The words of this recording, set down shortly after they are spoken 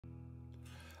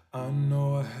I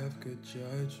know I have good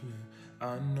judgment,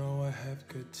 I know I have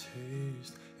good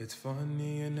taste. It's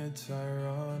funny and it's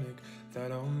ironic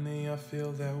that only I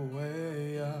feel that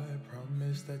way. I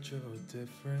promise that you're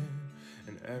different,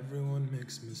 and everyone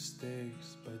makes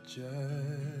mistakes, but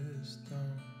just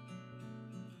don't.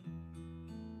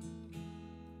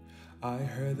 I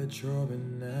heard that you're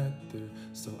an actor,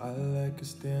 so I like a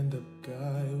stand-up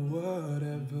guy.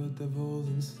 Whatever devil's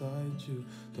inside you,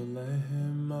 don't let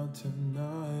him out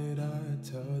tonight. I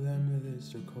tell them that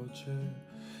it's your culture,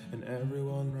 and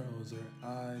everyone rolls their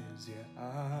eyes. Yeah,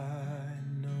 I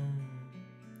know.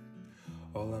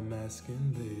 All I'm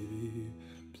asking, baby,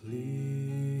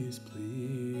 please,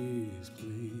 please,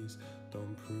 please,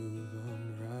 don't prove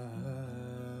I'm right.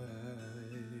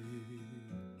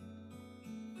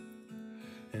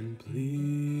 And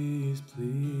please,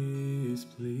 please,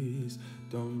 please,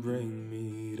 don't bring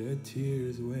me to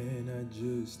tears when I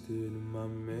just did my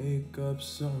makeup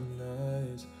so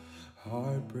nice.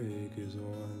 Heartbreak is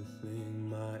one thing,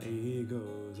 my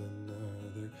ego's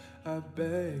another. I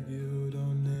beg you,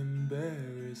 don't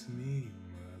embarrass me,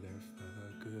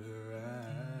 motherfucker.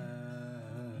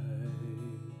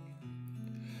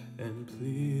 And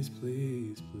please,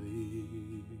 please, please,